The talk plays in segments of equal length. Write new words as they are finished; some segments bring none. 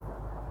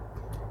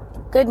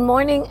Good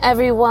morning,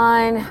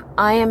 everyone.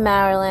 I am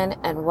Marilyn,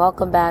 and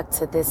welcome back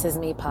to This Is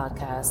Me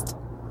podcast.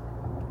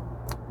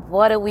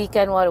 What a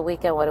weekend, what a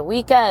weekend, what a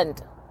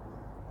weekend.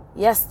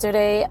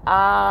 Yesterday,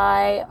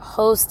 I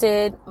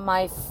hosted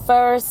my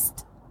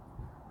first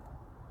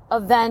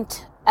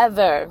event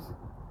ever.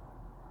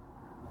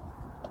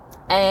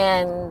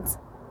 And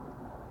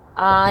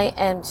I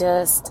am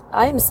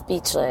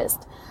speechless.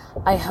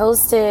 I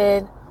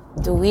hosted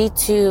the We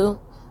Too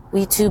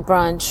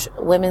brunch,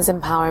 women's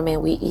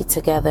empowerment. We eat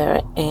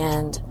together,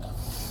 and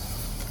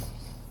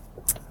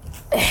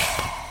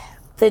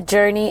the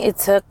journey it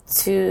took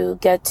to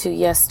get to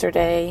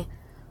yesterday,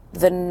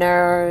 the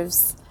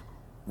nerves,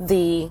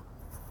 the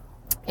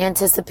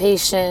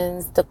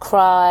anticipations, the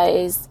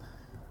cries,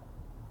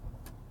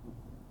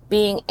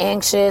 being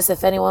anxious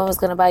if anyone was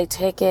going to buy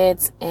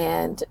tickets,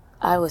 and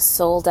I was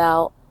sold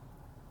out.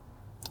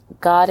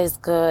 God is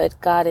good.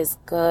 God is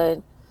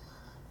good.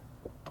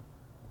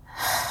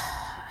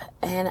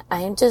 And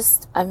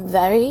I'm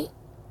very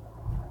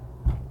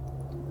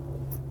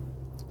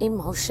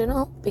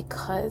emotional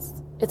because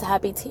it's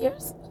happy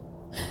tears.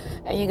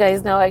 And you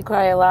guys know I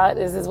cry a lot.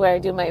 This is where I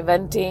do my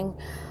venting.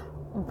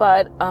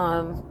 But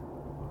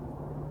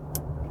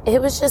it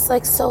was just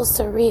like so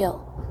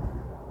surreal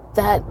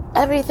that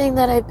everything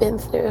that I've been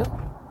through,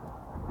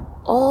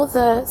 all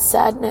the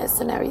sadness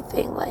and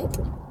everything, like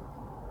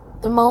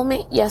the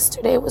moment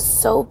yesterday was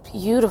so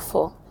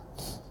beautiful.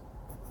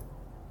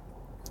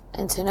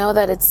 And to know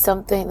that it's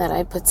something that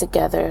I put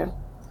together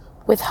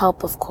with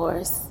help, of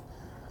course.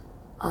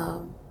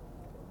 And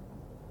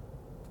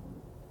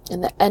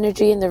the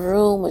energy in the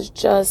room was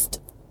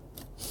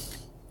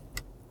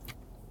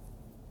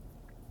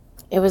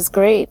it was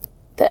great.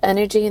 The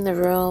energy in the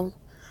room.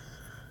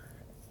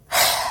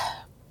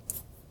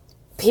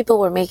 People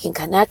were making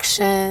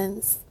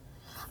connections.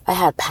 I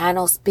had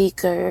panel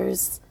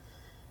speakers.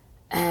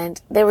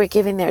 And they were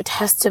giving their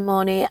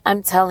testimony.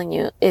 I'm telling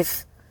you,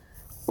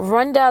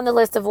 run down the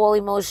list of all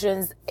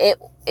emotions, it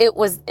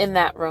was in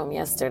that room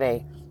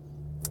yesterday.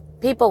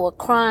 People were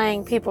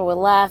crying, people were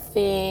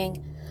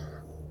laughing,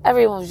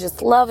 everyone was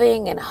just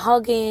loving and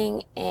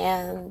hugging,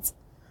 and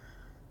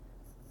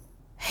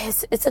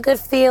it's a good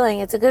feeling.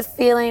 It's a good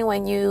feeling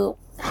when you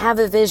have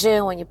a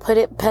vision, when you put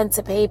it pen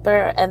to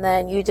paper, and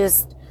then you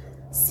just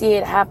see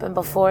it happen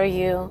before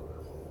you.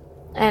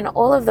 And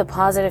all of the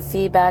positive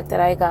feedback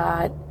that I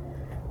got,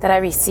 that I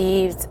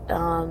received,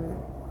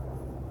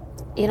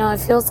 it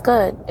feels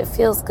good. It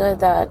feels good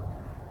that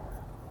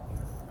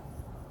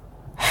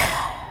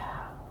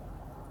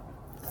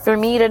for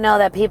me to know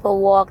that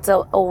people walked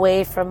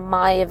away from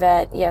my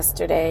event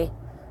yesterday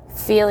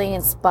feeling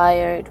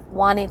inspired,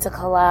 wanting to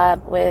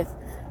collab with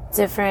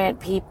different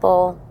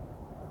people.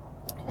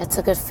 It's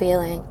a good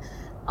feeling.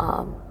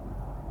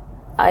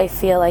 I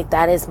feel like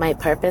that is my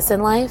purpose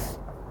in life.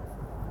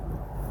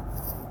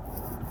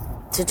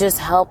 To just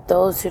help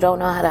those who don't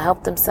know how to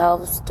help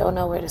themselves, don't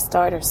know where to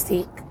start or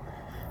seek.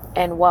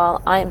 And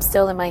while I am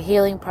still in my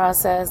healing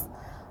process,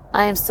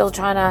 I am still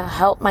trying to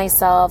help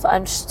myself.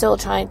 I'm still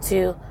trying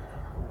to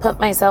put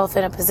myself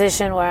in a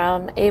position where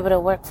I'm able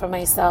to work for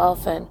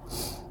myself and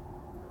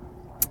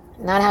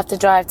not have to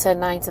drive to a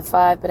 9 to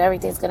 5, but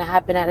everything's going to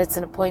happen at its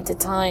appointed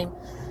time.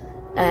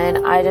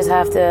 And I just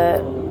have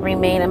to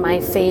remain in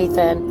my faith.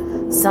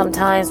 And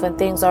sometimes when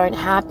things aren't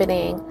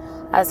happening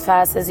as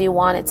fast as you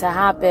want it to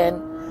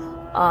happen,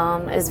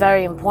 it's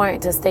very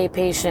important to stay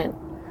patient.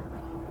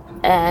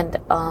 And,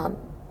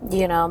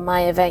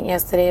 my event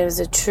yesterday was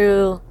a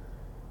true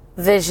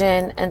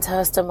vision and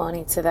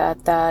testimony to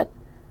that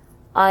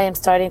I am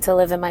starting to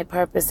live in my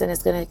purpose, and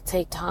it's going to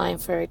take time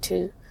for it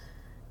to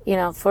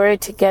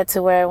get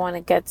to where I want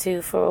to get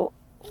to, for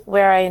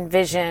where I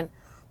envision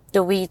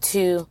the We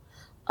Too,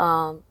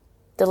 the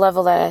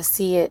level that I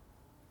see it,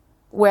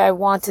 where I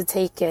want to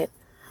take it.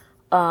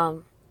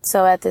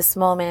 So at this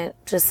moment,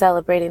 just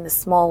celebrating the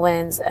small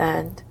wins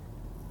and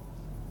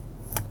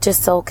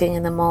just soaking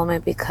in the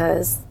moment,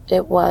 because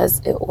it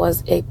was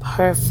a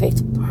perfect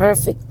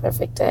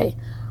day.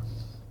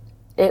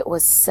 It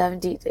was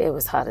 70. It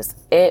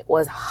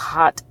was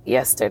hot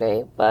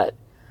yesterday, but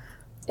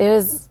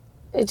it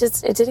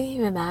didn't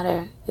even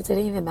matter. It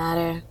didn't even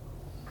matter.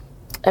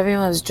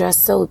 Everyone was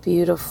dressed so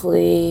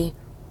beautifully.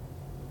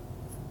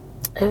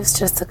 It was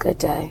just a good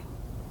day,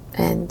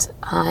 and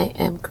I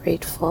am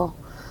grateful.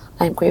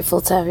 I'm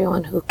grateful to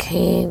everyone who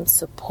came,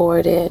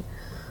 supported.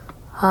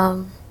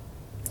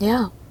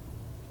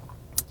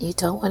 You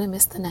don't want to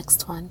miss the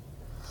next one.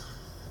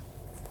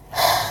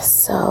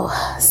 So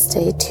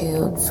stay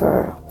tuned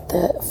for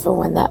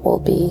when that will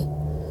be.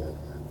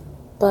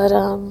 But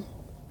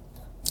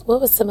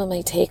what was some of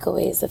my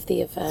takeaways of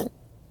the event?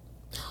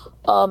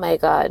 Oh my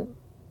God.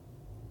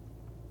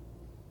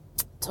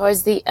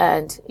 Towards the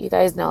end, you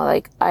guys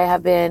know, I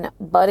have been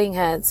butting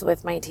heads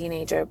with my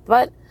teenager,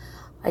 but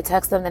I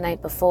texted them the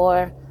night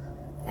before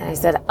and I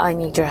said, I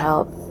need your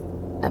help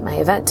at my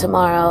event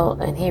tomorrow.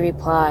 And he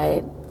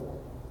replied,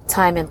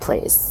 time and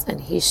place.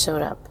 And he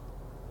showed up.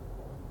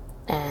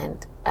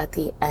 And at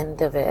the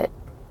end of it,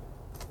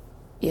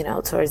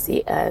 towards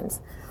the end,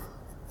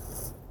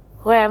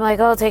 where I'm like,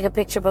 oh, take a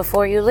picture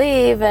before you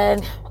leave.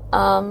 And,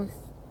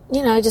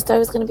 I just thought it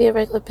was going to be a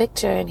regular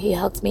picture. And he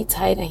hugged me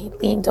tight and he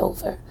leaned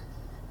over.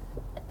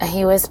 And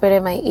he whispered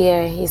in my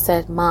ear, he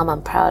said, Mom,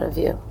 I'm proud of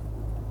you.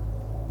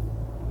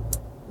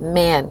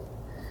 Man,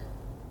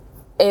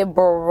 it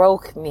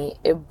broke me.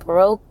 It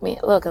broke me.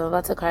 Look, I'm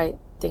about to cry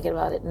thinking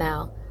about it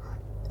now.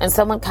 And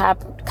someone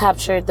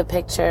captured the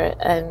picture.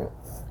 And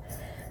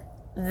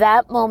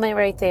that moment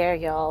right there,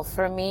 y'all,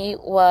 for me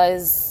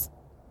was...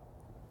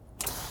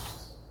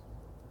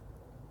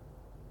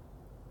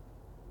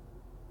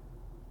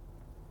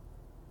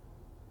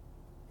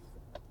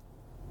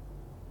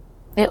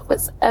 it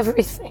was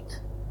everything.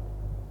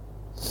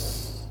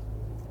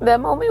 That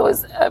moment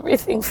was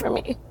everything for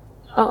me.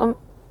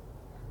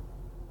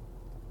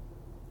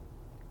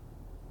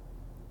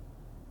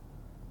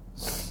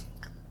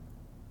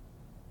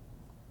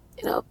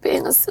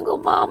 Being a single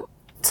mom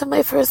to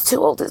my first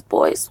two oldest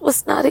boys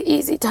was not an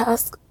easy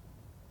task.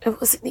 It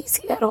wasn't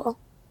easy at all.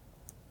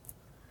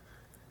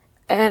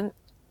 And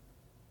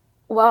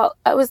while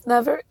I was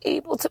never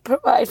able to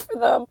provide for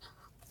them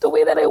the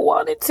way that I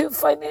wanted to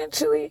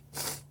financially,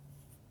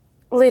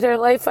 later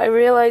in life I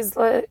realized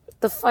that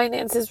the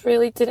finances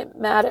really didn't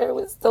matter. It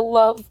was the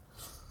love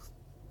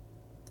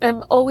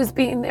and always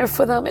being there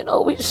for them and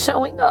always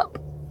showing up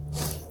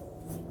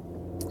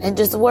and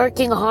just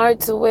working hard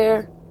to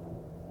where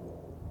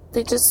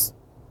they're just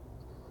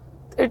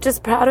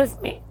proud of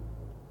me.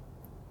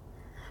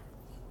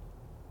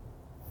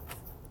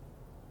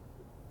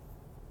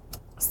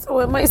 So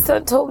when my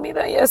son told me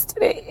that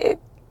yesterday,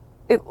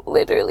 it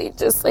literally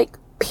just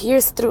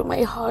pierced through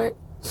my heart.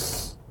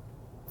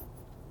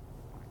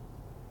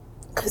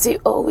 Because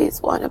you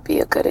always want to be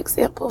a good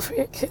example for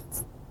your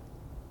kids.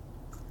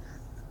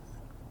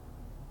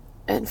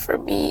 And for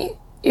me,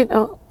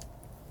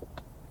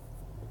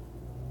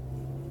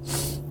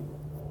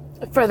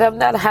 for them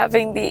not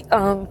having the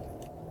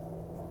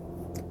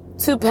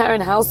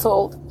two-parent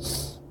household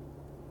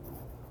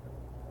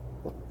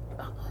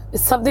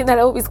is something that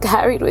I always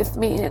carried with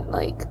me. And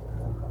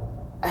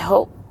I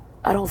hope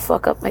I don't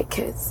fuck up my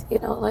kids,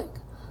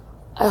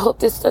 I hope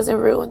this doesn't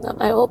ruin them.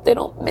 I hope they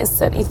don't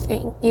miss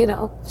anything,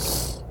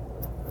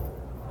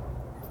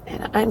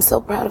 And I'm so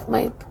proud of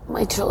my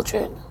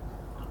children.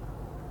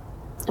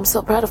 I'm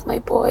so proud of my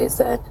boys.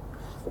 And,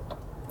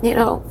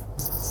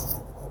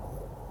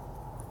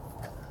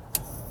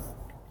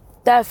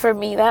 that for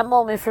me, that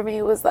moment for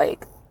me was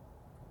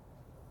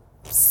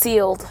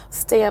sealed,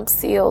 stamp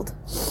sealed.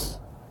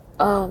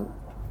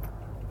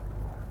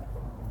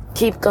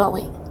 Keep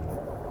going.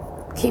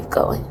 Keep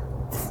going.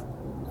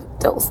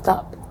 Don't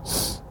stop.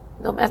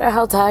 No matter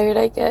how tired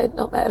I get,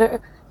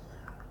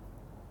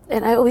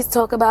 and I always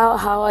talk about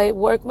how I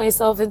work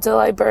myself until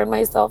I burn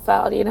myself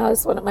out.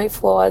 It's one of my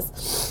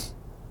flaws.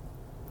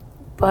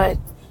 But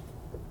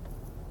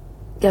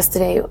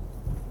yesterday,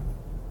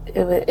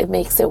 it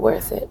makes it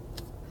worth it.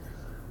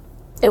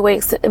 It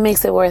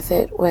makes it worth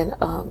it when,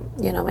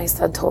 my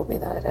son told me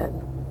that.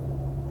 And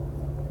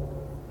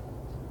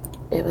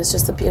it was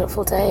just a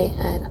beautiful day.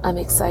 And I'm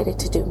excited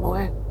to do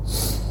more.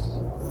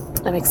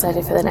 I'm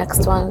excited for the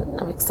next one.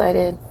 I'm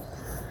excited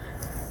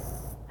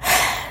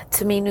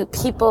to meet new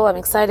people. I'm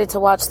excited to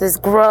watch this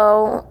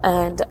grow.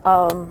 And,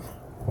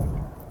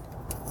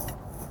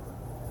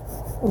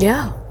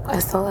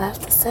 that's all I have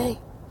to say.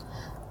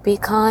 Be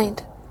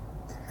kind.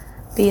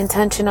 Be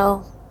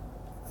intentional.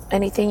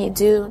 Anything you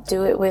do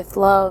it with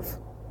love.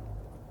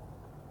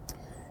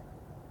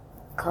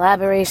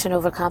 Collaboration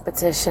over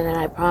competition. And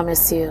I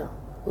promise you,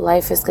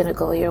 life is going to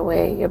go your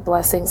way. Your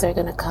blessings are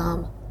going to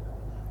come.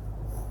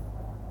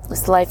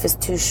 This life is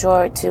too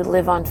short to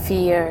live on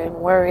fear and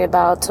worry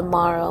about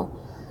tomorrow.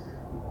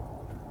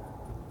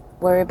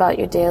 Worry about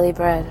your daily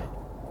bread.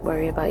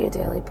 Worry about your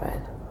daily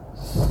bread.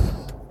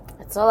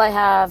 That's all I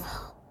have.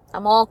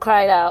 I'm all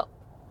cried out.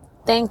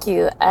 Thank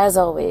you, as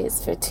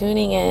always, for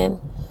tuning in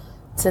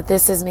to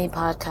This Is Me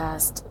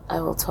podcast. I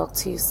will talk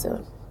to you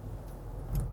soon.